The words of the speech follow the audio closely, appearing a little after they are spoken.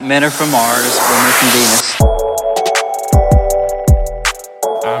Men are from Mars, women are from Venus.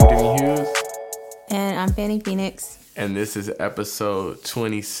 I'm Demi Hughes. And I'm Fanny Phoenix. And this is episode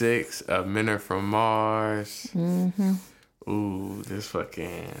 26 of Men Are From Mars. Mm-hmm. Ooh, this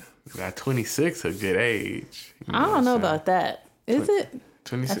fucking... Got 26 a good age. I don't know about that. Is it?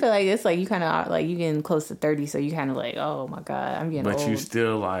 26. I feel like it's like you kind of like you getting close to 30, so you kind of like, oh my god, I'm getting old. But you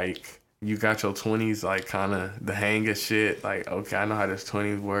still like... You got your 20s, like, kind of the hang of shit. Like, okay, I know how this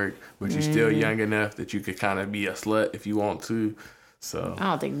 20s work. But you're still young enough that you could kind of be a slut if you want to. So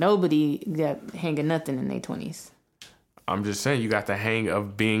I don't think nobody got hanging nothing in their 20s. I'm just saying, you got the hang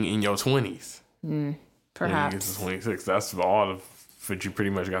of being in your 20s. Perhaps. When you get to 26, that's all of what you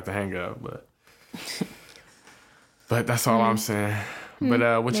pretty much got the hang of. But that's all I'm saying.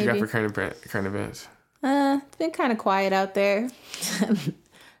 But what you got for current events? It's been kind of quiet out there.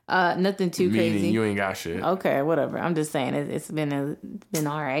 Nothing too Meaning crazy. you ain't got shit. Okay, whatever. I'm just saying it's been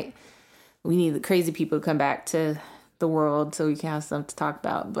all right. We need the crazy people to come back to the world so we can have something to talk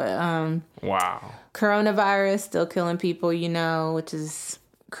about. But Wow. coronavirus still killing people, which is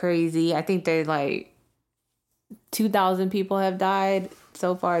crazy. I think there's like 2,000 people have died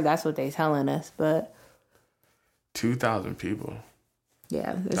so far. That's what they're telling us. But 2,000 people.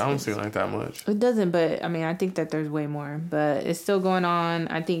 yeah, That don't seem like that much. it doesn't. But I mean, I think that there's way more. But it's still going on.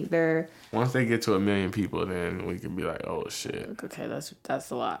 I think they're Once they get to 1 million people, then we can be like, oh shit. okay. That's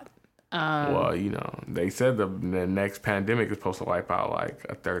a lot. Well, they said the next pandemic is supposed to wipe out like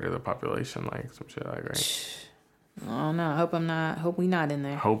a third of the population, like some shit like right. I don't know. Hope we not in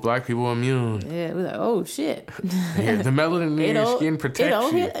there. Hope black people immune. Yeah, we're like, oh shit. Yeah, the melanin in your skin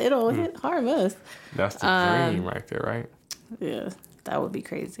protects you. It'll harm us. That's the dream right there, right? Yeah, that would be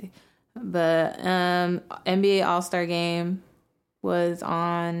crazy. But NBA All-Star Game was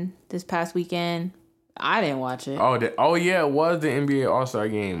on this past weekend. I didn't watch it. Oh yeah, it was the NBA All-Star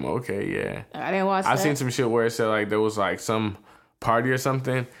Game. Okay, yeah. I didn't watch I that. seen some shit where it said like there was like some party or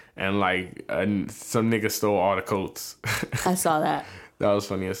something, and like some nigga stole all the coats. I saw that. That was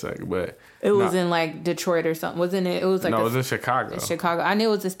funny as heck, but It was in like Detroit or something, wasn't it? It was like no, it was in Chicago. Chicago. I knew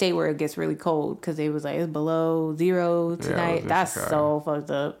it was a state where it gets really cold because it was like it's below zero tonight. in That's Chicago. so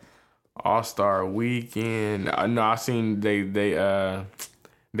fucked up. All-Star Weekend. No, I seen they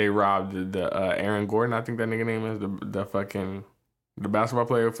robbed the Aaron Gordon. I think that nigga name is the basketball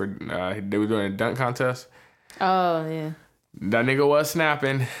player for they were doing a dunk contest. Oh yeah. That nigga was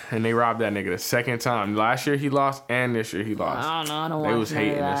snapping, and they robbed that nigga the second time. Last year he lost, and this year he lost. I don't know. I don't They watch was none of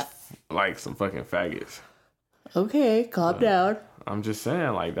hating that. us like some fucking faggots. Okay, calm down. I'm just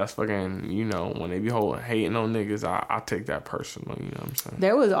saying, like, that's fucking, when they be hating on niggas, I take that personal, you know what I'm saying?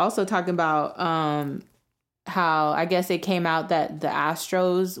 There was also talking about how I guess it came out that the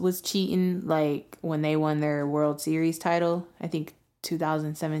Astros was cheating, like when they won their World Series title, I think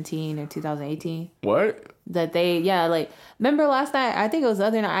 2017 or 2018. What? That remember last night, I think it was the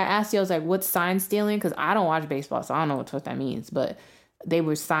other night, I asked you, I was like, what's sign stealing? Because I don't watch baseball, so I don't know what that means, but they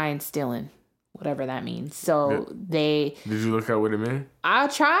were sign stealing, whatever that means. So Did you look at what it meant? I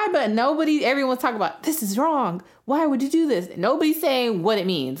tried, but everyone's talking about, this is wrong. Why would you do this? Nobody's saying what it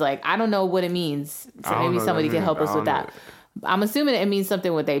means. Like, I don't know what it means. So maybe somebody can help us with that. I'm assuming it means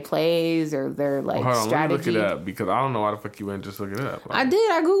something with their plays or their like Hold on, strategy. let me look it up because I don't know why the fuck you wouldn't just look it up. Like, I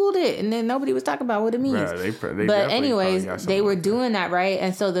did. I Googled it and then nobody was talking about what it means. Bruh, they But anyways, they were like doing that, right?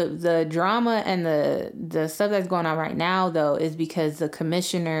 And so the drama and the stuff that's going on right now though is because the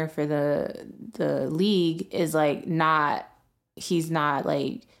commissioner for the league is like he's not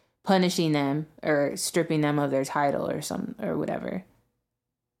like punishing them or stripping them of their title or whatever.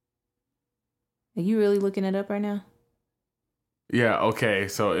 Are you really looking it up right now? Yeah, okay.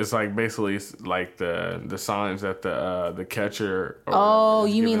 So it's like basically like the signs that the catcher. Oh,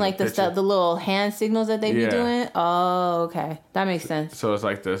 you mean like the stuff, the little hand signals that they be doing? Oh, okay, that makes sense. So it's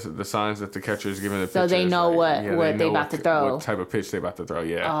like the signs that the catcher is giving the pitcher. So they know like, what they about to throw. What type of pitch they about to throw?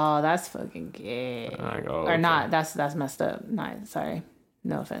 Yeah. Oh, that's fucking gay. Like, or not? That's messed up. Not sorry.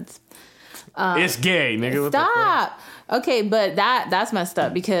 No offense. It's gay, nigga. Stop. Okay, but that's messed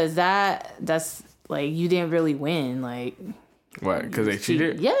up because that's like you didn't really win. Like. What? Because they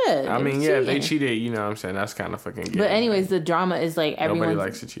cheated? Yeah. I mean, yeah, if they cheated, you know what I'm saying? That's kind of fucking gay. But anyways, the drama is like everyone. Nobody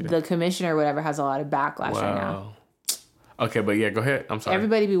likes to cheat. The commissioner or whatever has a lot of backlash right now. Okay, but yeah, go ahead. I'm sorry.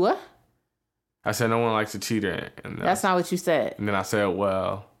 Everybody be what? I said no one likes a cheater. And that's not what you said. And then I said,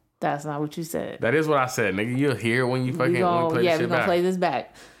 well. That's not what you said. That is what I said, nigga. You'll hear when you fucking play this shit back. Yeah, we're going to play this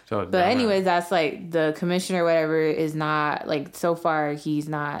back. So, but anyways, that's like the commissioner or whatever is not like so far he's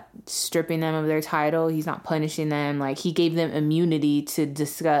not stripping them of their title. He's not punishing them. Like he gave them immunity to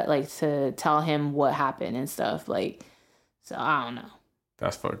discuss, like to tell him what happened and stuff. Like, so I don't know.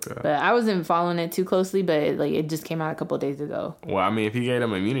 That's fucked up. But I wasn't following it too closely, but it just came out a couple of days ago. Well, I mean, if he gave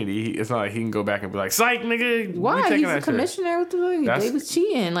them immunity, it's not like he can go back and be like, psych, nigga. Why? He's a commissioner. What the fuck? They was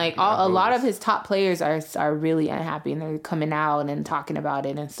cheating. Like, a lot of his top players are really unhappy, and they're coming out and talking about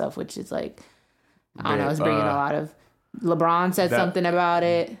it and stuff, which is like, I don't know, it's bringing a lot of... LeBron said something about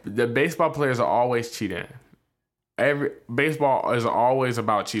it. The baseball players are always cheating. Baseball is always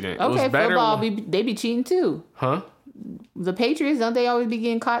about cheating. Okay, it was better football, they be cheating too. Huh? The Patriots, don't they always be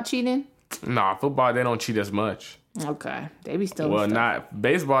getting caught cheating? Nah, football, they don't cheat as much. Okay. They be still... Well, not...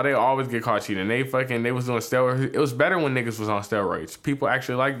 Baseball, they always get caught cheating. They was doing steroids. It was better when niggas was on steroids. People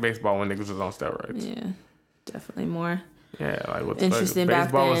actually liked baseball when niggas was on steroids. Yeah. Definitely more... Yeah, like what the interesting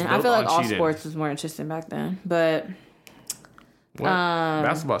fuck? Back then. I feel like all sports was more interesting back then. But...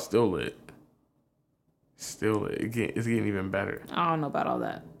 basketball's still lit. Still lit. It's getting even better. I don't know about all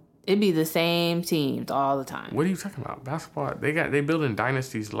that. It'd be the same teams all the time. What are you talking about? Basketball, they building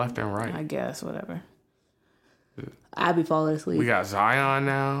dynasties left and right. I guess, whatever. I'd be falling asleep. We got Zion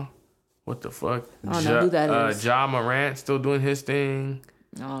now. What the fuck? I don't know who that is. Ja Morant still doing his thing.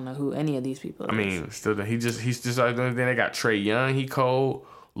 I don't know who any of these people is. I mean, still he's just started doing his thing. They got Trae Young, he cold.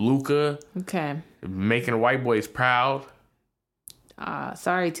 Luka. Okay. Making white boys proud.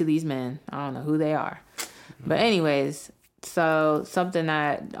 Sorry to these men. I don't know who they are. But anyways, so something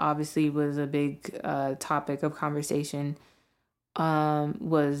that obviously was a big topic of conversation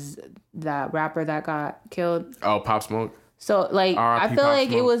was that rapper that got killed. Oh, Pop Smoke. So like R.I.P. I feel Pop like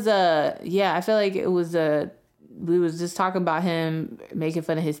Smoke. We was just talking about him making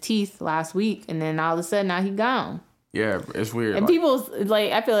fun of his teeth last week, and then all of a sudden now he gone. Yeah, it's weird. And people's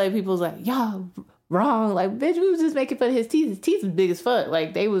like, I feel like people's like, y'all wrong. Like, bitch, we was just making fun of his teeth. His teeth was big as fuck.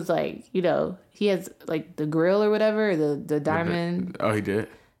 Like, they was like, you know, he has like the grill or whatever, the diamond. Oh, he did?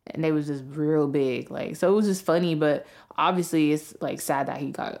 And they was just real big. Like, so it was just funny, but obviously it's like sad that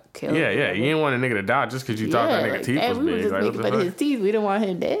he got killed. Yeah. You didn't want a nigga to die just because you thought that nigga teeth was we big. Was just making fun of his teeth. We didn't want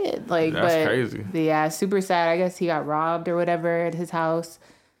him dead. Like, that's crazy. Yeah, super sad. I guess he got robbed or whatever at his house.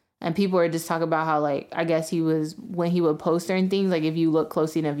 And people were just talking about how, like, I guess he was, when he would post certain things, like, if you look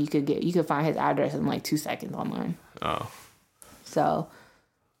close enough, you could find his address in, like, 2 seconds online. Oh. So,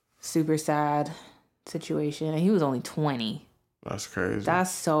 super sad situation. And he was only 20. That's crazy. That's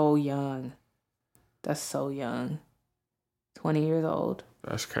so young. 20 years old.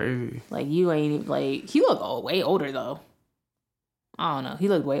 That's crazy. Like, you ain't even, like, he looked way older, though. I don't know. He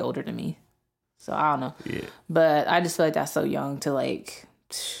looked way older than me. So, I don't know. Yeah. But I just feel like that's so young to, like...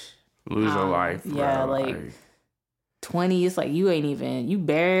 Lose your life. Yeah, bro. like 20, it's like you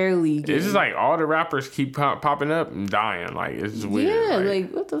barely get... It's just like all the rappers keep popping up and dying. Like, it's just weird. Yeah,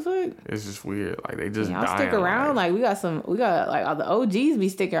 like what the fuck? It's just weird. Like, they just Y'all dying. stick around. Like, we got like all the OGs be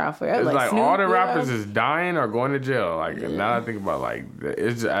sticking around forever. It's like Snoop, all the rappers is dying or going to jail. Like, now that I think about like,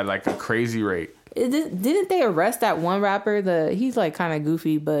 it's at like a crazy rate. Didn't they arrest that one rapper? He's like kind of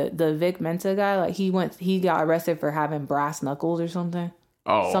goofy, but the Vic Mensa guy, like he got arrested for having brass knuckles or something.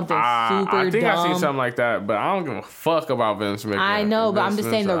 Oh, something super I think dumb. I seen something like that, but I don't give a fuck about Vince McMahon. I know, but I'm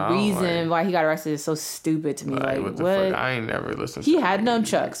just saying the reason why he got arrested is so stupid to me. Like what the fuck? I ain't never listened to He had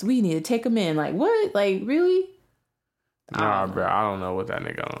nunchucks. We need to take him in. Like, what? Like, really? Nah, bro, I don't know what that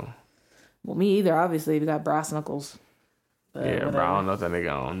nigga on. Well, me either, obviously. We got brass knuckles. But yeah, whatever. Bro, I don't know what that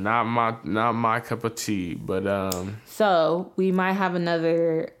nigga on. Not my cup of tea, but So, we might have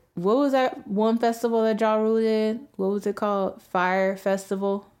another... What was that one festival that Ja Rule did? What was it called? Fire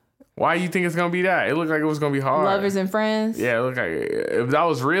Festival? Why do you think it's going to be that? It looked like it was going to be hard. Lovers and Friends? Yeah, it looked like if that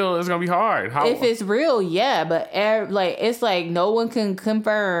was real, it's going to be hard. If it's real, yeah. But it's like no one can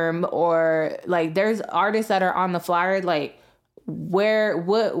confirm or like there's artists that are on the flyer like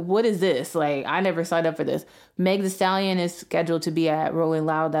what is this? Like I never signed up for this. Meg Thee Stallion is scheduled to be at Rolling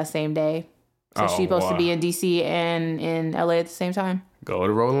Loud that same day. So she's supposed to be in DC and in LA at the same time. Go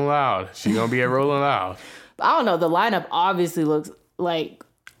to Rolling Loud. She gonna be at Rolling Loud. I don't know. The lineup obviously looks like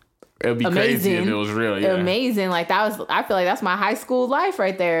it'd be amazing. Crazy if it was real. Yeah, amazing. Like I feel like that's my high school life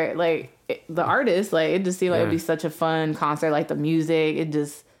right there. Like the artist, like it just seemed like it'd be such a fun concert. Like the music,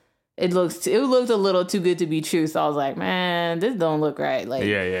 it looked a little too good to be true. So I was like, man, this don't look right. Like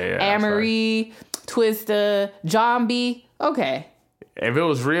yeah. Amory, Twista, Zombie. Okay. If it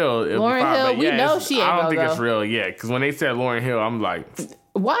was real, it'd Lauryn be fine. Hill, but yeah, we know she ain't I don't think go. it's real yet. Because when they said Lauryn Hill, I'm like,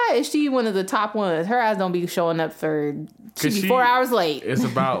 why is she one of the top ones? Her ass don't be showing up for. She be 4 hours late. It's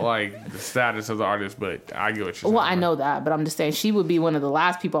about like the status of the artist, but I get what you're saying. Well, I know that, but I'm just saying she would be one of the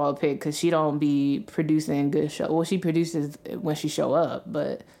last people I would pick because she don't be producing good show. Well, she produces when she show up,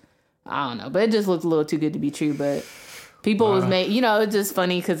 but I don't know. But it just looked a little too good to be true. But People was made, it's just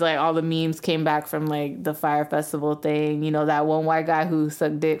funny because like all the memes came back from like the Fire Festival thing. That one white guy who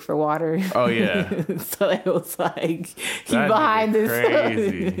sucked dick for water. Oh yeah. So it was like he That behind this.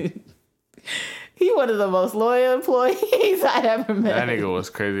 crazy. He one of the most loyal employees I'd ever met. That nigga was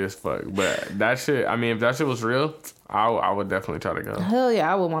crazy as fuck. But that shit, I mean, if that shit was real, I would definitely try to go. Hell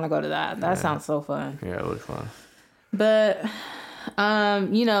yeah, I would want to go to that. That sounds so fun. Yeah, it looks fun. But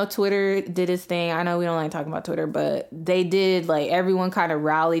Twitter did its thing. I know we don't like talking about Twitter, but they did, like, everyone kind of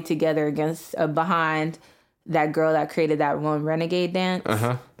rallied together against behind that girl that created that one renegade dance.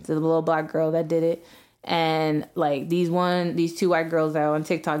 The little black girl that did it. And like these two white girls that on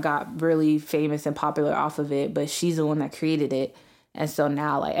TikTok got really famous and popular off of it, but she's the one that created it. And so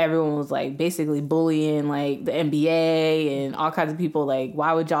now like everyone was like basically bullying like the NBA and all kinds of people, like,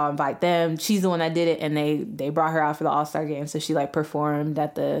 why would y'all invite them? She's the one that did it, and they brought her out for the All-Star game. So she like performed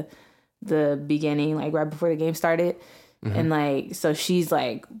at the beginning, like right before the game started. And like, so she's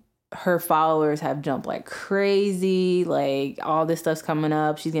like, her followers have jumped like crazy. Like all this stuff's coming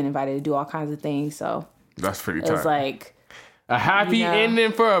up. She's getting invited to do all kinds of things. So that's pretty tight. It's like a happy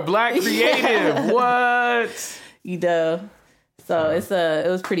ending for a black creative. What? So it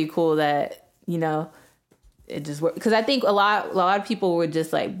was pretty cool that it just worked, because I think a lot of people were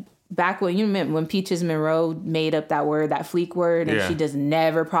just like, back when Peaches Monroe made up that word, that fleek word, and she just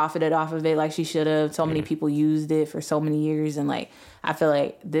never profited off of it like she should have. So many people used it for so many years, and like I feel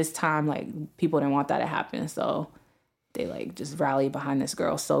like this time like people didn't want that to happen, so they like just rallied behind this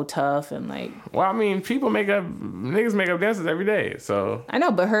girl so tough. And like, well, I mean, niggas make up dances every day, so I know,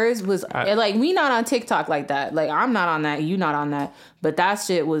 but hers was like, we not on TikTok like that. Like I'm not on that, you not on that, but that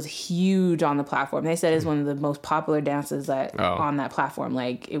shit was huge on the platform. They said it's one of the most popular dances on that platform.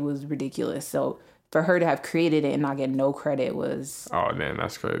 Like it was ridiculous. So for her to have created it and not get no credit was, oh damn,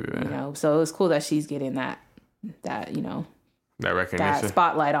 that's crazy. Man. So it was cool that she's getting that that recognition, that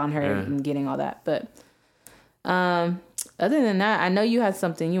spotlight on her and getting all that. But other than that, I know you had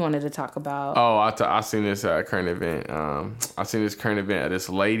something you wanted to talk about. Oh, I seen this current event. I seen this current event of this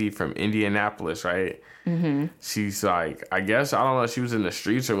lady from Indianapolis, right? She's like, I guess, I don't know, she was in the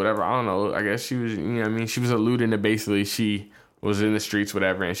streets or whatever. I don't know. I guess she was, she was alluding to basically she was in the streets,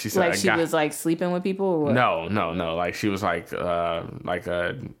 whatever, and she said like she was like sleeping with people or what? No. Like she was like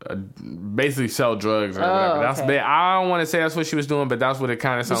basically sell drugs or whatever. That's okay. I don't want to say that's what she was doing, but that's what it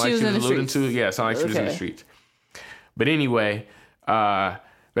kind of sounded like she was alluding to. Yeah, it sounded like she was in the streets. But anyway,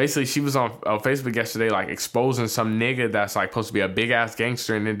 basically she was on Facebook yesterday, like exposing some nigga that's like supposed to be a big ass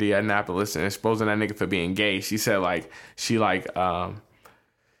gangster in Indianapolis, and exposing that nigga for being gay. She said like she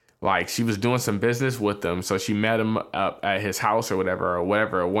was doing some business with him, so she met him up at his house or whatever,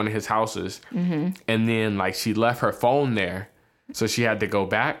 one of his houses, and then like she left her phone there, so she had to go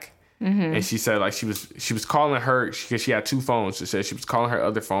back. And she said like she was calling her, because she had two phones. She said she was calling her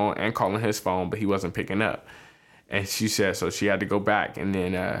other phone and calling his phone, but he wasn't picking up. And she said so she had to go back, and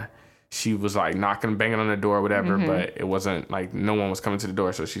then she was like banging on the door or whatever, but it wasn't like no one was coming to the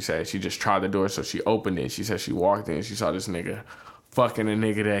door. So she said she just tried the door, so she opened it. She said she walked in, she saw this nigga fucking a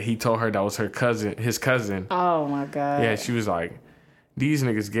nigga that he told her that was his cousin. Oh my god. Yeah, she was like, these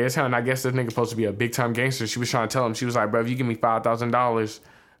niggas gay as hell. And I guess this nigga supposed to be a big time gangster. She was trying to tell him, she was like, bro, if you give me $5,000,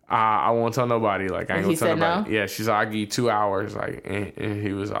 I won't tell nobody. Like I ain't gonna tell nobody. No? Yeah, she's like, I'll give you 2 hours. Like, and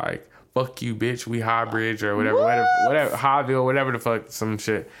he was like, fuck you, bitch. We High Bridge or whatever, Highville, whatever the fuck, some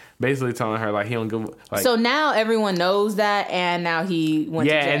shit. Basically telling her like he don't give. Like, so now everyone knows that, and now he went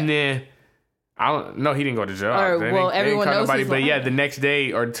to jail. Yeah, and then I don't know. He didn't go to jail. Everyone knows. Nobody, but yeah, the next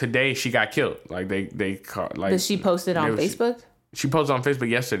day or today she got killed. Like they caught. Like, did she post it on Facebook? She posted on Facebook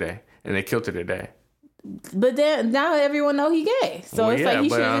yesterday, and they killed her today. But then now everyone know he gay, so it's like he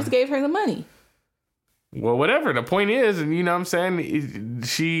should have just gave her the money. Well, whatever. The point is, and you know what I'm saying,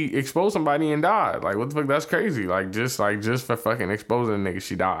 she exposed somebody and died. Like, what the fuck? That's crazy. Like just for fucking exposing a nigga,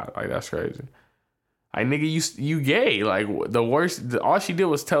 she died. Like, that's crazy. Like, nigga, you gay. Like, the worst, all she did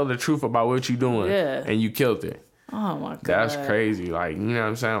was tell the truth about what you doing. Yeah. And you killed it. Oh, my God. That's crazy. Like, you know what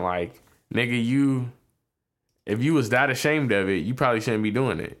I'm saying? Like, nigga, if you was that ashamed of it, you probably shouldn't be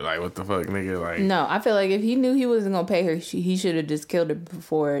doing it. Like, what the fuck, nigga? Like, no, I feel like if he knew he wasn't going to pay her, he should have just killed her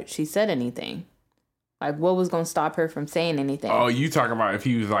before she said anything. Like, what was going to stop her from saying anything? Oh, you talking about if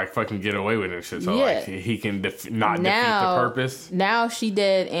he was, like, fucking get away with it shit. So, like, he can not defeat the purpose? Now she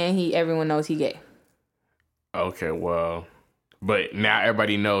dead, and everyone knows he gay. Okay, well, but now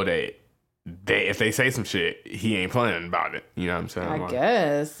everybody know that if they say some shit, he ain't playing about it. You know what I'm saying? I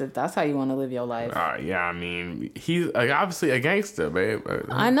guess, if that's how you want to live your life. Yeah, I mean, he's obviously a gangster, babe.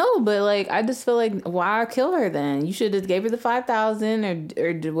 I know, but, like, I just feel like, why kill her then? You should have gave her the $5,000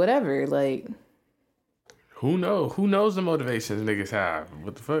 or whatever, like... Who knows? Who knows the motivations niggas have?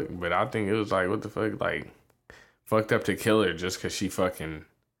 What the fuck? But I think it was like, what the fuck? Like, fucked up to kill her just because she fucking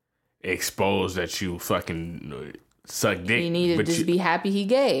exposed that you fucking suck dick. He needed to just be happy he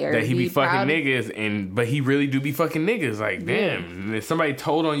gay. Or that he be fucking niggas, but he really do be fucking niggas. Like, damn. And if somebody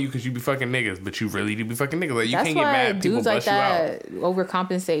told on you because you be fucking niggas, but you really do be fucking niggas. Like, you can't get mad. People dudes like bust you out.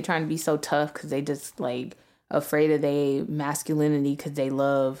 Overcompensate trying to be so tough because they just, like, afraid of their masculinity because they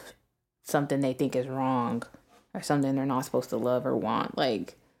love something they think is wrong or something they're not supposed to love or want.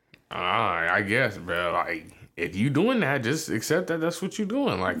 Like, I guess, bro. Like, if you doing that, just accept that that's what you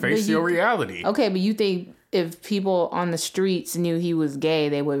doing. Like, face your reality. Okay, but you think if people on the streets knew he was gay,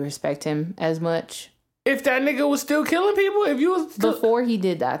 they would respect him as much? If that nigga was still killing people, if you was still... Before he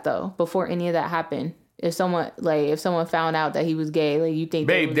did that, though, before any of that happened, if someone found out that he was gay, like, you think,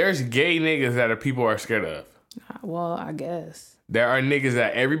 babe, there's gay niggas that people are scared of. Well, I guess there are niggas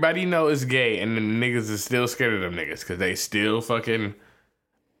that everybody know is gay, and the niggas is still scared of them niggas because they still fucking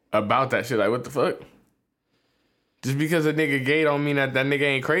about that shit. Like, what the fuck? Just because a nigga gay don't mean that nigga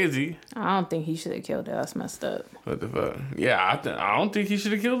ain't crazy. I don't think he should have killed her. That's messed up. What the fuck? Yeah, I don't think he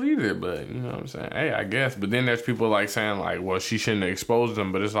should have killed either, but you know what I'm saying? Hey, I guess. But then there's people like saying like, well, she shouldn't have exposed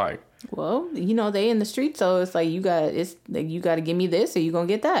them, but it's like, well, you know, they in the street, so it's like you got to give me this or you gonna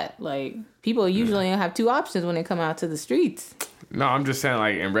get that. Like, people usually have two options when they come out to the streets. No, I'm just saying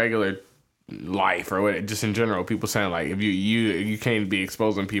like in regular life or what, just in general, people saying like if you can't be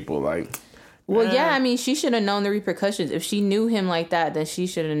exposing people like. Well, yeah, I mean, she should have known the repercussions. If she knew him like that, then she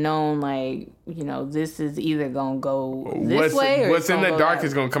should have known, like, you know, this is either going to go this way or what's in the dark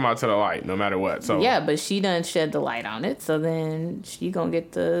is going to come out to the light, no matter what. So yeah, but she done shed the light on it, so then she going to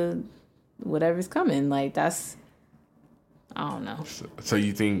get the whatever's coming. Like, that's, I don't know. So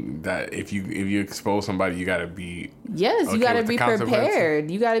you think that if you expose somebody, you got to be... Yes, okay, you got to be prepared.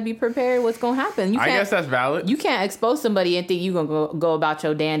 You got to be prepared what's going to happen. I guess that's valid. You can't expose somebody and think you're going to go about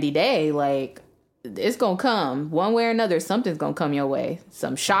your dandy day. Like, it's going to come. One way or another, something's going to come your way.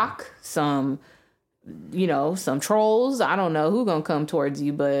 Some shock, some trolls. I don't know who going to come towards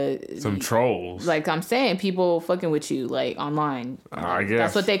you, but... Some trolls. Like I'm saying, people fucking with you, like, online. I guess.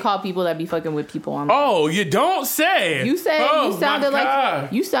 That's what they call people that be fucking with people online. Oh, you don't say. You said you sounded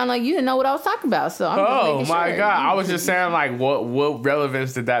like you didn't know what I was talking about. So I'm just making my sure. God. I was just saying, like, what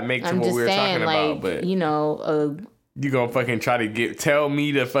relevance did that make to what we were talking about? But you know, you gonna fucking try to tell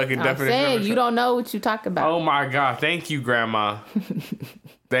me the fucking definition? I'm saying you don't know what you talk about. Oh my God! Thank you, Grandma.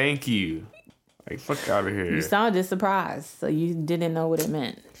 Thank you. Like, fuck out of here. You sounded surprised, so you didn't know what it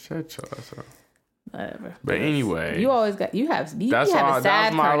meant. Shut your ass up. Whatever. But anyway, you always got that's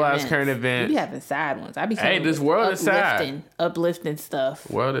my last current event. You be having sad ones. I be this world is sad. Uplifting stuff.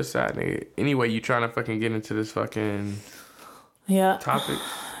 World is sad, nigga. Anyway, you trying to fucking get into this fucking topic?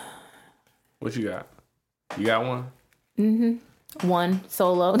 What you got? You got one? Mm-hmm. One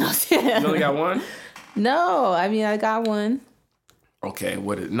solo. No, you only got one? No, I mean I got one. Okay,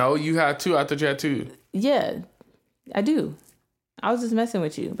 no, you had two. I thought you had two. Yeah, I do. I was just messing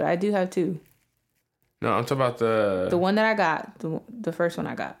with you, but I do have two. No, I'm talking about the one that I got, the first one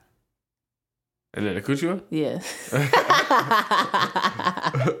I got. And then the coochie one? Yeah.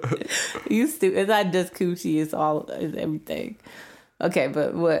 You stupid. It's not just coochie, it's everything. Okay,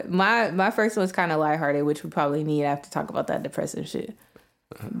 but what my first one's kind of lighthearted, which we probably need after talk about that depressive shit.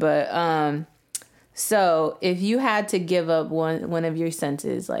 But so if you had to give up one of your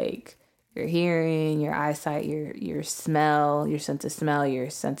senses, like your hearing, your eyesight, your smell, your sense of smell, your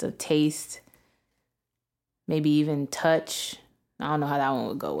sense of taste, maybe even touch. I don't know how that one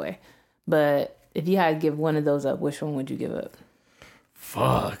would go away. But if you had to give one of those up, which one would you give up?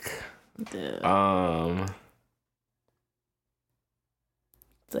 Fuck.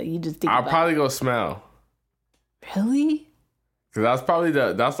 So you just think I'll probably go smell. Really? Because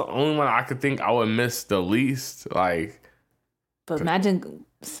that's the only one I could think I would miss the least. Like, but imagine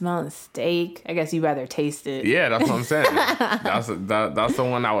smelling steak. I guess you'd rather taste it. Yeah, that's what I'm saying. that's the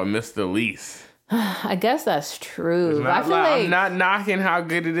one I would miss the least. I guess that's true. I feel like I'm not knocking how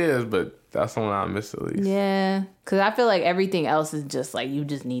good it is, but that's the one I miss the least. Yeah, because I feel like everything else is just like you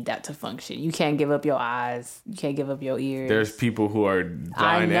just need that to function. You can't give up your eyes. You can't give up your ears. There's people who are blind.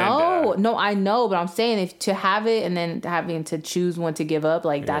 I know. No, I know, but I'm saying if to have it and then having to choose one to give up,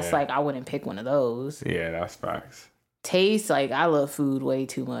 like that's like I wouldn't pick one of those. Yeah, that's facts. Taste, like I love food way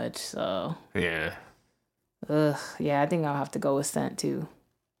too much, so yeah. Yeah, I think I'll have to go with scent too.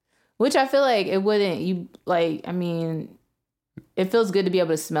 Which I feel like it wouldn't, I mean, it feels good to be able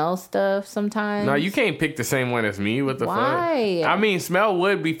to smell stuff sometimes. No, you can't pick the same one as me. What the fuck? Why? I mean, smell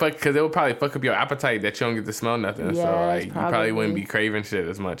would be fuck, because it would probably fuck up your appetite that you don't get to smell nothing. Yeah, so, like, you probably wouldn't be craving shit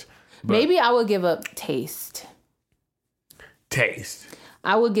as much. Maybe I would give up taste. Taste.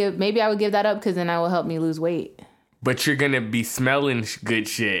 Maybe I would give that up because then that will help me lose weight. But you're gonna be smelling good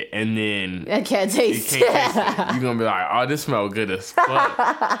shit, and then I can't taste it. You're gonna be like, "Oh, this smells good as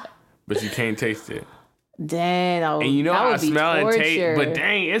fuck," but you can't taste it. Dang, and you know how smell and taste, but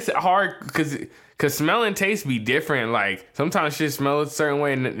dang, it's hard because smell and taste be different. Like sometimes shit smells a certain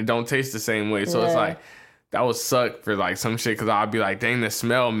way and it don't taste the same way. So it's like that would suck for like some shit because I'll be like, "Dang, the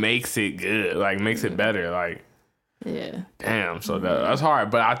smell makes it good, like makes it better." Like. Yeah. Damn, so that's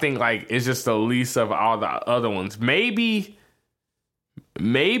hard. But I think like it's just the least of all the other ones. Maybe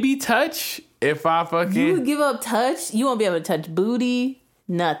touch if I fucking... You would give up touch? You won't be able to touch booty?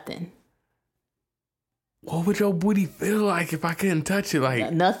 Nothing. What would your booty feel like if I couldn't touch it?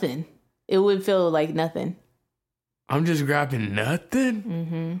 Like nothing. It would feel like nothing. I'm just grabbing nothing?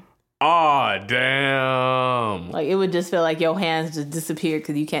 Mm-hmm. Oh, damn. Like, it would just feel like your hands just disappeared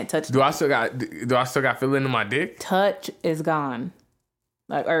because you can't touch them. Do I still got feeling in my dick? Touch is gone.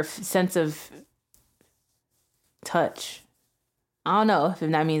 Like, or sense of touch. I don't know if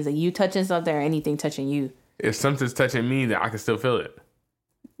that means that you touching something or anything touching you. If something's touching me, then I can still feel it.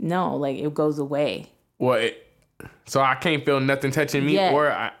 No, like, it goes away. Well, so I can't feel nothing touching me,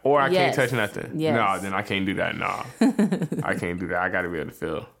 or I can't touch nothing. Yes. No, then I can't do that. No, I can't do that. I got to be able to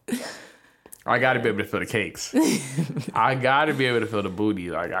feel. I got to be able to feel the cakes. I got to be able to feel the booty.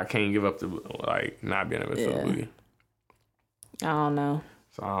 Like I can't give up the not being able to feel the booty. I don't know.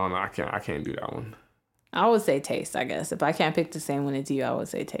 So I don't know. I can't do that one. I would say taste. I guess if I can't pick the same one as you, I would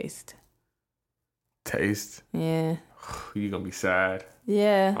say taste. Taste. Yeah. You gonna be sad.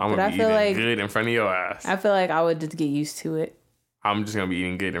 Yeah, I'm gonna be eating good in front of your ass. I feel like I would just get used to it. I'm just gonna be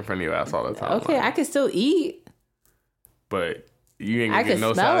eating good in front of your ass all the time. Okay, like, I can still eat, but you ain't gonna get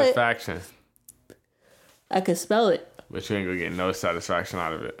no satisfaction. I can smell it, but you ain't gonna get no satisfaction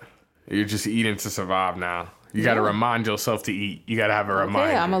out of it. You're just eating to survive now. You gotta remind yourself to eat. You gotta have a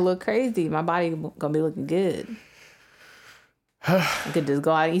reminder. I'm gonna look crazy. My body gonna be looking good. I could just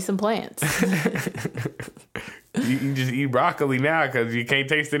go out and eat some plants. You just eat broccoli now because you can't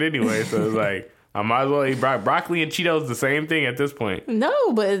taste it anyway. So it's like, I might as well eat broccoli and Cheetos the same thing at this point.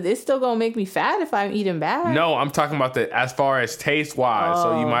 No, but it's still going to make me fat if I'm eating bad. No, I'm talking about as far as taste-wise. Oh.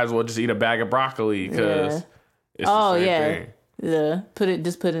 So you might as well just eat a bag of broccoli because it's the same thing. Yeah, put it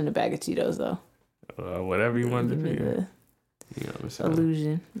in a bag of Cheetos, though. Whatever you want to do. You know what I'm saying?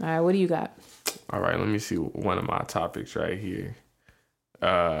 Illusion. All right, what do you got? All right, let me see one of my topics right here.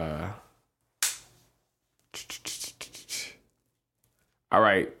 All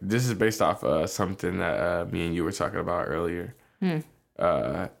right, this is based off something that me and you were talking about earlier.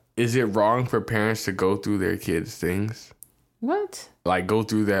 Is it wrong for parents to go through their kids' things? What? Like go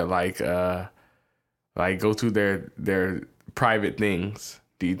through that, like go through their private things.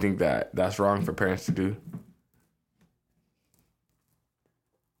 Do you think that that's wrong for parents to do?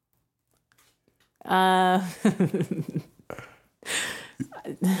 Like,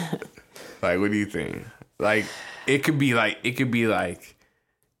 what do you think? Like, it could be like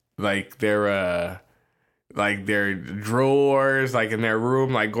their drawers, like in their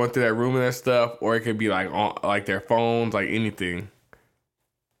room, like going through their room and their stuff, or it could be like on like their phones, like anything.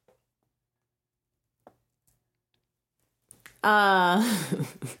 Wow.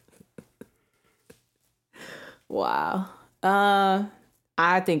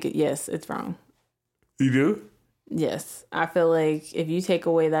 I think yes, it's wrong. You do? Yes. I feel like if you take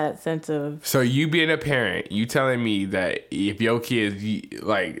away that sense of... So you being a parent, you telling me that if your kids,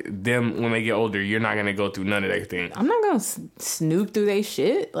 like them, when they get older, you're not going to go through none of their things? I'm not going to snoop through their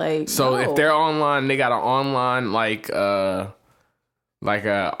shit. Like, so if they're online, they got an online,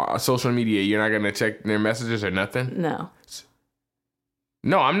 social media, you're not going to check their messages or nothing? No.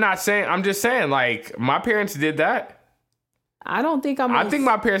 No, I'm not saying, I'm just saying, like, my parents did that. I don't think I think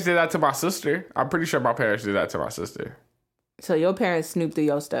my parents did that to my sister. I'm pretty sure my parents did that to my sister. So your parents snooped through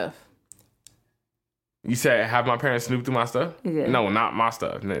your stuff? You said, have my parents snooped through my stuff? Yeah. No, not my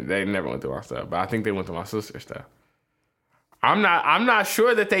stuff. They never went through my stuff. But I think they went through my sister's stuff. I'm not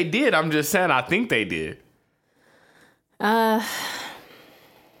sure that they did. I'm just saying I think they did. I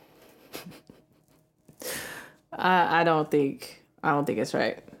don't think it's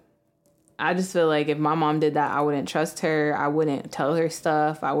right. I just feel like if my mom did that, I wouldn't trust her. I wouldn't tell her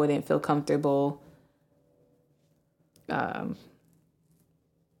stuff. I wouldn't feel comfortable. I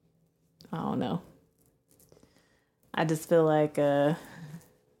don't know. I just feel like... I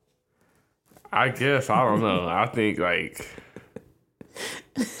guess. I don't know. I think, like...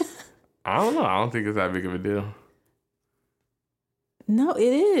 I don't know. I don't think it's that big of a deal. No, it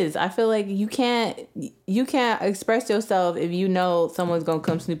is. I feel like you can't express yourself if you know someone's gonna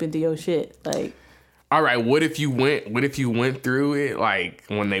come snooping through your shit. Like, all right, what if you went through it like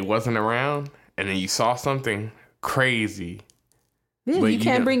when they wasn't around, and then you saw something crazy? Yeah, you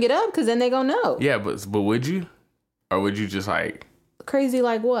can't bring it up because then they gonna know. Yeah, but would you, or would you just like crazy?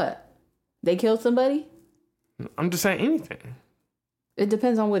 Like what? They killed somebody? I'm just saying anything. It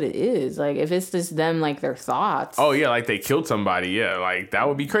depends on what it is. Like, if it's just them, like, their thoughts. Oh, yeah, like they killed somebody. Yeah, like, that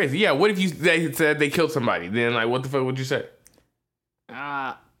would be crazy. Yeah, what if they said they killed somebody? Then, like, what the fuck would you say?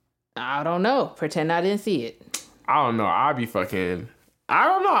 I don't know. Pretend I didn't see it. I don't know. I'd be fucking... I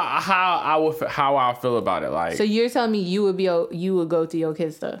don't know how I feel about it. Like, so you're telling me you would go through your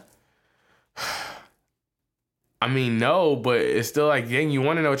kid's stuff? I mean, no, but it's still like, dang, you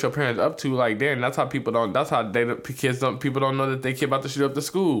want to know what your parents up to. Like, damn, people don't know that they kid about to shoot up the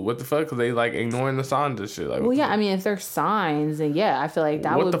school. What the fuck? Because they, like, ignoring the signs and shit. Like, well, yeah, I mean, if there's signs, then yeah, I feel like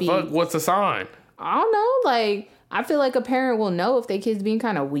that would be... What the fuck? What's a sign? I don't know. Like, I feel like a parent will know if their kid's being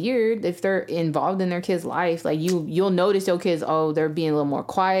kind of weird, if they're involved in their kid's life. Like, you'll notice your kids, they're being a little more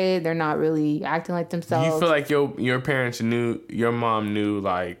quiet. They're not really acting like themselves. You feel like your parents knew, your mom knew,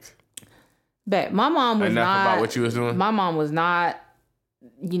 like... But my mom was enough not... about what you was doing? My mom was not...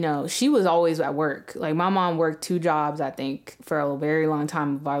 she was always at work. Like, my mom worked 2 jobs, I think, for a very long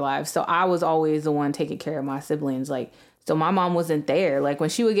time of our lives. So I was always the one taking care of my siblings. Like, so my mom wasn't there. Like, when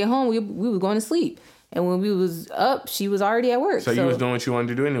she would get home, we was going to sleep. And when we was up, she was already at work. So you was doing what you wanted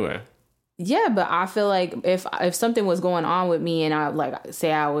to do anyway? Yeah, but I feel like if something was going on with me and I, like,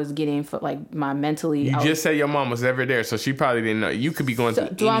 say I was getting, like, my mentally... You just said your mom was never there, so she probably didn't know. You could be going through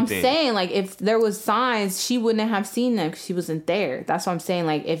anything. I'm saying, like, if there was signs, she wouldn't have seen them because she wasn't there. That's what I'm saying.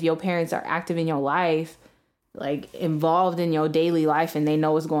 Like, if your parents are active in your life, like, involved in your daily life, and they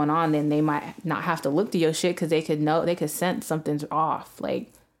know what's going on, then they might not have to look to your shit because they could sense something's off.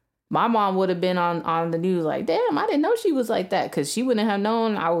 Like, my mom would have been on the news like, damn, I didn't know she was like that, because she wouldn't have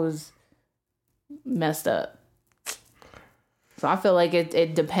known I was messed up. So I feel like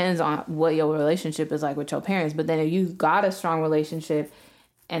it depends on what your relationship is like with your parents. But then if you got a strong relationship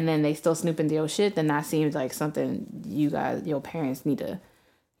and then they still snoop into your shit, then that seems like something your parents need to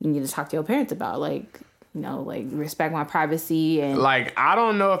talk to your parents about. Like, like, respect my privacy. And like, I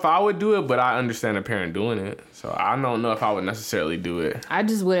don't know if I would do it, but I understand a parent doing it. So I don't know if I would necessarily do it. I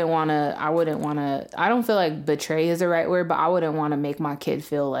just wouldn't want to. I don't feel like betray is the right word, but I wouldn't want to make my kid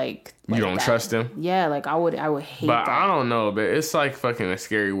feel like you don't that. Trust him. Yeah, like I would hate but that. I don't know, but it's like fucking a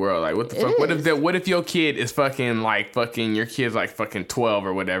scary world. Like, what the fuck? What if your kid is your kid's like fucking 12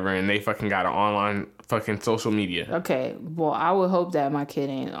 or whatever, and they fucking got an online fucking social media? Okay, well, I would hope that my kid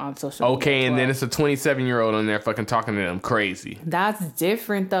ain't on social media. Okay, and then it's a 27-year-old on there fucking talking to them crazy. That's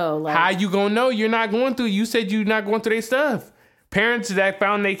different though. Like, how you gonna know you're not going through? You said you're not going through their stuff. Parents that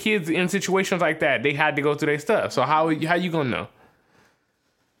found their kids in situations like that, they had to go through their stuff. So how you gonna know?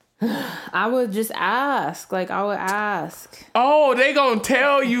 I would just ask. Like, I would ask. Oh, they gonna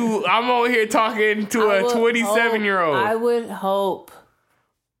tell you I'm over here talking to a 27-year-old. I would hope.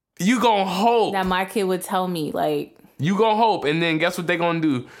 You gonna hope that my kid would tell me, like. You gonna hope, and then guess what they gonna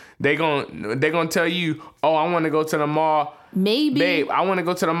do? They gonna tell you, oh, I want to go to the mall. Maybe. Babe, I want to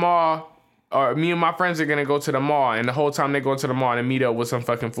go to the mall. Or me and my friends are gonna go to the mall, and the whole time they go to the mall and meet up with some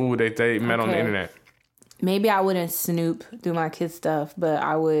fucking food that they met on the internet. Maybe I wouldn't snoop through my kids' stuff, but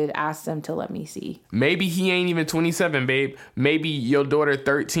I would ask them to let me see. Maybe he ain't even 27, babe. Maybe your daughter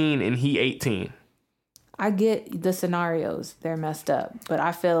 13 and he 18. I get the scenarios. They're messed up. But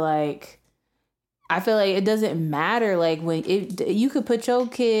I feel like it doesn't matter. Like, when you could put your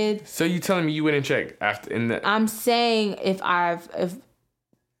kid... So you telling me you wouldn't check after in the... I'm saying if I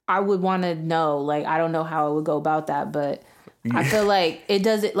would want to know. Like, I don't know how I would go about that, but... I feel like it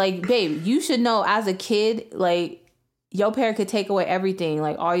doesn't, like, babe, you should know as a kid, like, your parent could take away everything,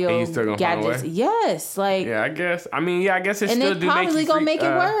 like, all your gadgets. Yes, like. Yeah, I guess. I mean, yeah, I guess it still do make you. And it's probably gonna make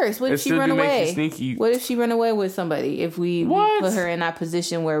it worse. What if she run away? Sneaky. What if she run away with somebody? If we put her in that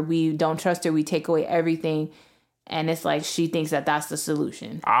position where we don't trust her, we take away everything. And it's like she thinks that that's the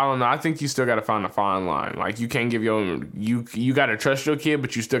solution. I don't know. I think you still got to find a fine line. Like, you can't give you got to trust your kid,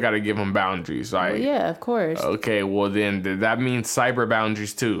 but you still got to give them boundaries. Like, well, yeah, of course. Okay, well then that means cyber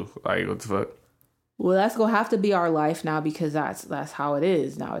boundaries too. Like, what the fuck? Well, that's gonna have to be our life now, because that's how it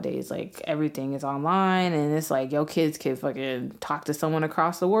is nowadays. Like, everything is online, and it's like your kids can fucking talk to someone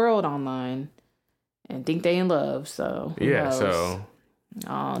across the world online and think they in love. So yeah, so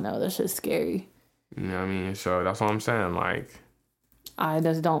I don't know. That's just scary. You know what I mean? So that's what I'm saying. Like, I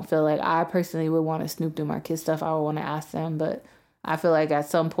just don't feel like I personally would want to snoop through my kids' stuff. I would want to ask them, but I feel like at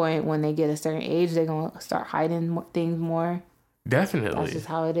some point when they get a certain age, they're going to start hiding things more. Definitely. That's just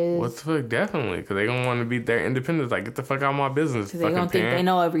how it is. What the fuck? Definitely. Because they don't want to be their independence. Like, get the fuck out of my business. Because they don't think they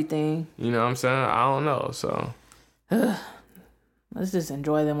know everything. You know what I'm saying? I don't know. So. Let's just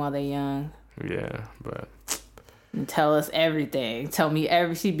enjoy them while they're young. Yeah, but. And tell us everything.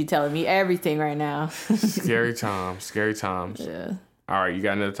 She'd be telling me everything right now. Scary times. Scary times. Yeah. All right, you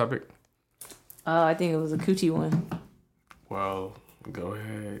got another topic? I think it was a coochie one. Well, go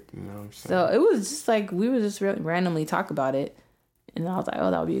ahead. You know what I'm saying? So it was just like, we would just randomly talk about it. And I was like, oh,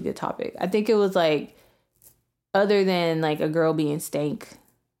 that would be a good topic. I think it was like, other than like a girl being stank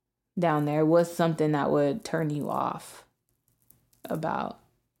down there, was something that would turn you off about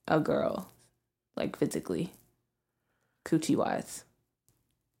a girl, like physically, coochie wise.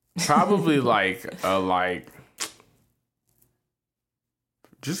 Probably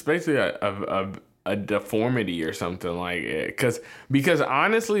just basically a deformity or something like it. Because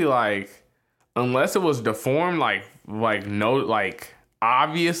honestly, like, unless it was deformed, like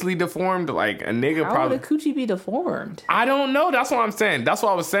obviously deformed, like a nigga How probably. would a coochie be deformed? I don't know. That's what I'm saying. That's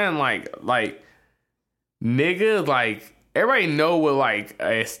what I was saying. Like nigga, like everybody know what like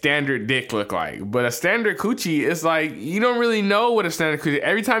a standard dick look like, but a standard coochie is like you don't really know what a standard coochie.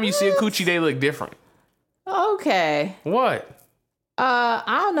 Every time you see a coochie, they look different. Okay. What?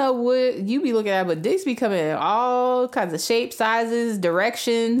 I don't know what you be looking at, but dicks be coming in all kinds of shapes, sizes,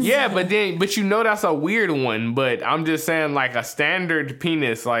 directions. Yeah, but you know that's a weird one. But I'm just saying, like a standard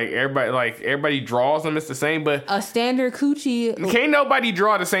penis, like everybody draws them. It's the same, but a standard coochie. Can't nobody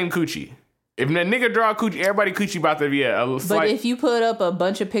draw the same coochie. If a nigga draw a coochie, everybody coochie about to be a slight. But if you put up a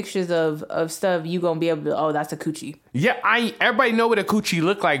bunch of pictures of stuff, you gonna be able to. Oh, that's a coochie. Yeah, everybody know what a coochie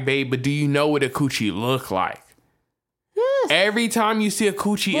look like, babe. But do you know what a coochie look like? Yes. Every time you see a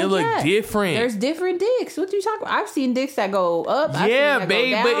coochie, it look different. There's different dicks. What you talking about? I've seen dicks that go up. Yeah,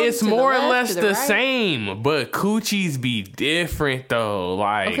 babe, but it's more or less the right. same. But coochies be different though.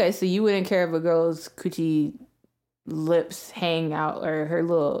 Like, okay, so you wouldn't care if a girl's coochie lips hang out or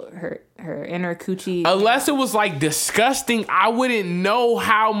her inner coochie, unless it was like disgusting. I wouldn't know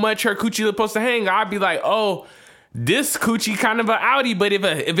how much her coochie was supposed to hang. I'd be like, oh, this coochie kind of an outie. But if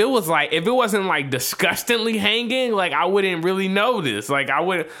it wasn't like disgustingly hanging, like I wouldn't really notice. Like I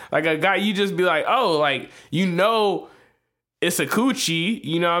would, like a guy, you just be like, oh, like you know, it's a coochie.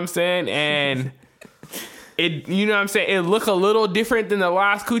 You know what I'm saying? And it, you know what I'm saying? It look a little different than the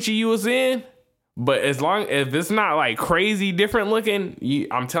last coochie you was in. But if it's not like crazy different looking,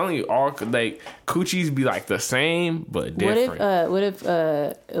 I'm telling you, all like coochies be like the same but different. What if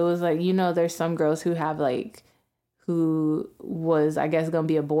it was like, you know, there's some girls who have like, who was, I guess, gonna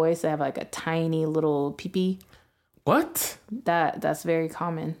be a boy, so they have like a tiny little pee-pee. What? That's very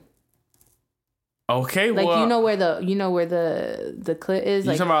common. Okay, like well, you know where the clit is.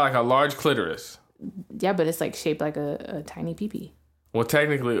 You're like, talking about like a large clitoris. Yeah, but it's like shaped like a tiny pee-pee. Well,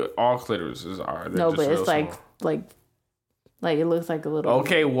 technically, all clitorises are. No, but it's like it looks like a little.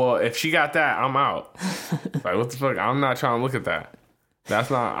 Okay, well, if she got that, I'm out. Like, what the fuck? I'm not trying to look at that. That's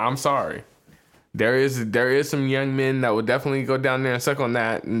not. I'm sorry. There is some young men that would definitely go down there and suck on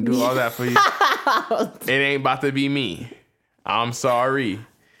that and do all that for you. It ain't about to be me. I'm sorry.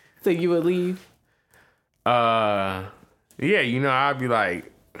 So you would leave? Yeah, you know, I'd be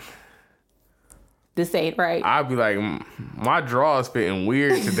like, this ain't right. I'd be like, my drawers fitting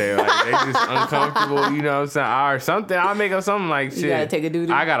weird today. Like, they just uncomfortable, you know what I'm saying? Or something. I'll make up something like, shit. You gotta take a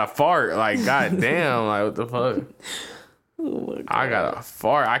doo-doo. I gotta fart. Like, goddamn. Like, what the fuck? Oh, I gotta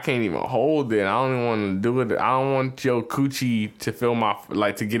fart. I can't even hold it. I don't even want to do it. I don't want your coochie to feel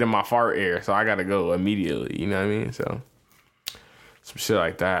to get in my fart air. So I gotta go immediately. You know what I mean? So, some shit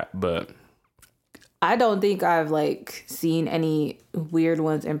like that. But I don't think I've like seen any weird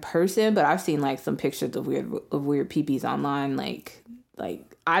ones in person, but I've seen like some pictures of weird peepees online. Like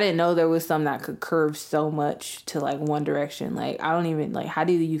I didn't know there was some that could curve so much to like one direction. Like I don't even like how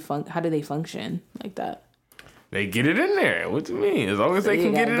do they function like that? They get it in there. What do you mean? As long as they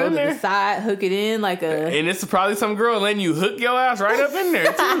can get it in there. The side, hook it in like a. And it's probably some girl letting you hook your ass right up in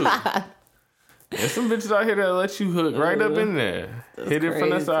there too. There's some bitches out here that let you hook right up in there. Hit it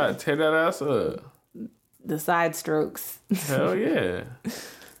from the side. Tear that ass up. The side strokes. Hell yeah.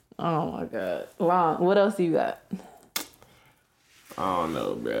 Oh my god. Lon, what else you got? I don't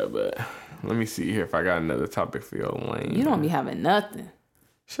know, bro, but let me see here if I got another topic for your lane. You don't be having nothing.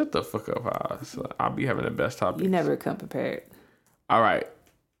 Shut the fuck up, I'll be having the best topics. You never come prepared. All right.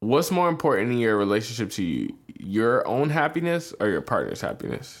 What's more important in your relationship to you? Your own happiness or your partner's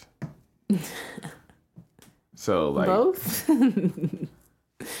happiness? So like both?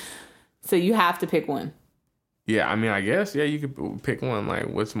 So you have to pick one. Yeah, I mean, I guess, yeah, you could pick one. Like,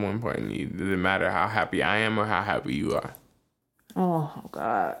 what's more important to you? Does it matter how happy I am or how happy you are? Oh,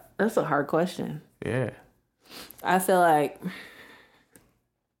 God. That's a hard question. Yeah. I feel like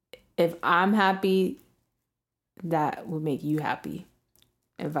if I'm happy, that would make you happy,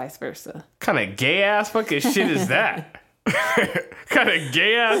 and vice versa. Kind of gay ass fucking shit is that? Kind of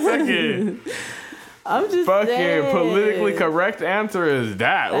gay ass fucking. I'm just fucking saying. Politically correct answer is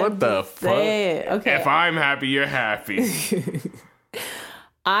that. What the fuck? Okay. If I'm happy, you're happy.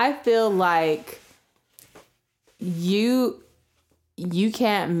 I feel like you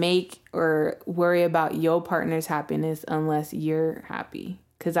can't make or worry about your partner's happiness unless you're happy.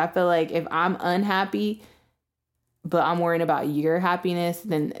 Because I feel like if I'm unhappy, but I'm worrying about your happiness,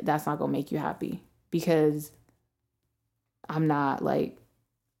 then that's not gonna make you happy because I'm not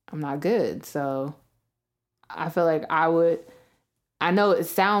good. So I feel like I know it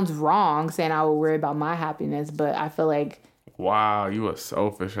sounds wrong saying I would worry about my happiness, but I feel like, wow, you a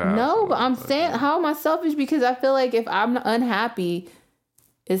selfish ass. no, but I'm saying, how am I selfish? Because I feel like if I'm unhappy,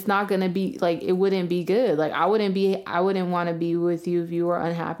 it's not gonna be like, it wouldn't be good. Like I wouldn't want to be with you if you were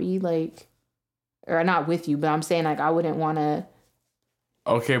unhappy. Like, or not with you, but I'm saying like I wouldn't want to.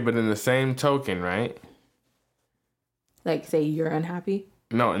 Okay, but in the same token, right? Like say you're unhappy.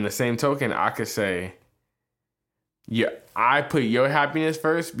 No, in the same token, I could say, yeah, I put your happiness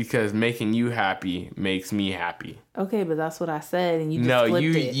first because making you happy makes me happy. Okay, but that's what I said, and you just flipped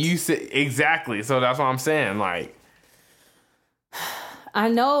it. You said exactly. So that's what I'm saying. Like, I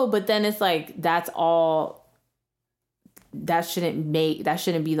know, but then it's like that's all. That shouldn't be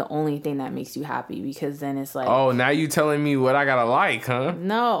the only thing that makes you happy, because then it's like, oh, now you telling me what I gotta like, huh?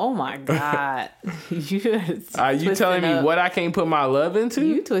 No, oh my God. Are you telling me what I can't put my love into?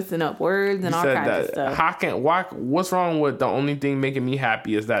 You twisting up words and all kinds of stuff. What's wrong with the only thing making me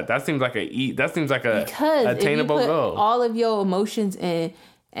happy is that? That seems like a attainable if you put goal. all of your emotions and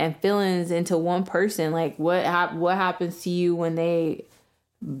feelings into one person, like what happens to you when they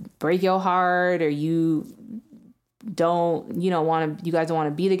break your heart, or you don't, you guys don't want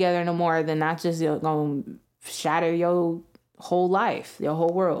to be together no more, then that's just gonna shatter your whole life, your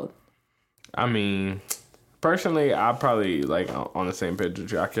whole world. I mean, personally, I probably like on the same page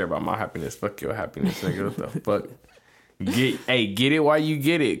with you. I care about my happiness. Fuck your happiness, nigga. What the fuck? Get it while you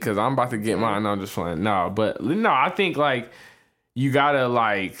get it, because I'm about to get mine. No, I'm just playing. No, I think like you gotta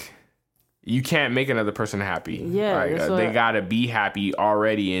like, you can't make another person happy. Yeah, like, they gotta be happy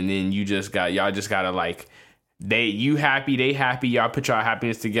already, and then y'all just gotta like. You happy, they happy, y'all put y'all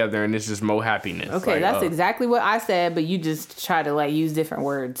happiness together, and it's just more happiness. Okay, like, that's exactly what I said, but you just try to like use different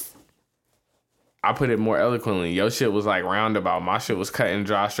words. I put it more eloquently. Your shit was like roundabout. My shit was cut and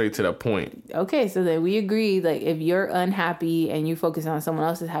dry, straight to the point. Okay, so then we agree, like if you're unhappy and you focus on someone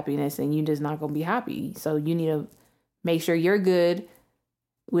else's happiness, then you're just not gonna be happy. So you need to make sure you're good,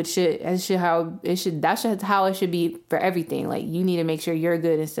 that's how it should be for everything. Like you need to make sure you're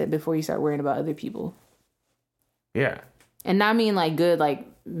good before you start worrying about other people. Yeah. And not mean like good, like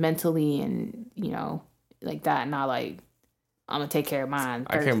mentally and, like that. Not like, I'm going to take care of mine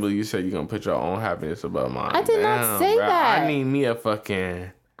first. I can't believe you said you're going to put your own happiness above mine. I did not say that. I need me a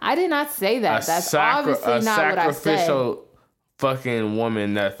fucking... I did not say that. That's obviously not what I said. A sacrificial fucking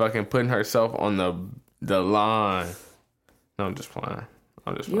woman that fucking putting herself on the line. No, I'm just playing.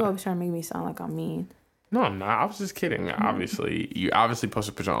 You always trying to make me sound like I'm mean. No, I'm not. I was just kidding. You obviously supposed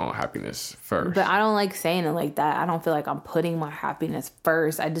to put your own happiness first. But I don't like saying it like that. I don't feel like I'm putting my happiness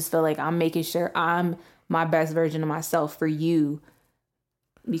first. I just feel like I'm making sure I'm my best version of myself for you.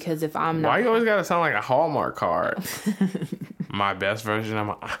 Because if I'm not... Why you always gotta sound like a Hallmark card? My best version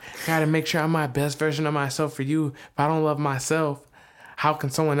of I gotta make sure I'm my best version of myself for you. If I don't love myself, how can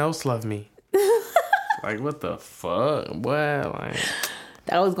someone else love me? Like, what the fuck? What? Like...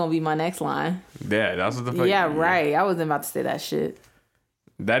 That was gonna be my next line. Yeah, that's what the fuck. Yeah, right. I wasn't about to say that shit.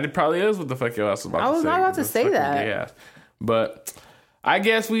 That it probably is what the fuck your ass was about to say. I was not about to say that. Yeah, but I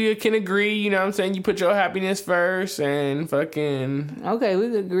guess we can agree. You know what I'm saying? You put your happiness first, and fucking. Okay, we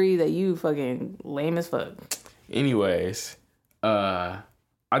could agree that you fucking lame as fuck. Anyways, I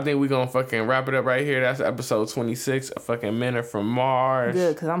think we're gonna fucking wrap it up right here. That's episode 26 of fucking Men Are From Mars.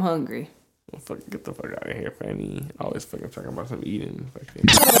 Good, cause I'm hungry. Get the fuck out of here, Fanny. Always fucking talking about some eating.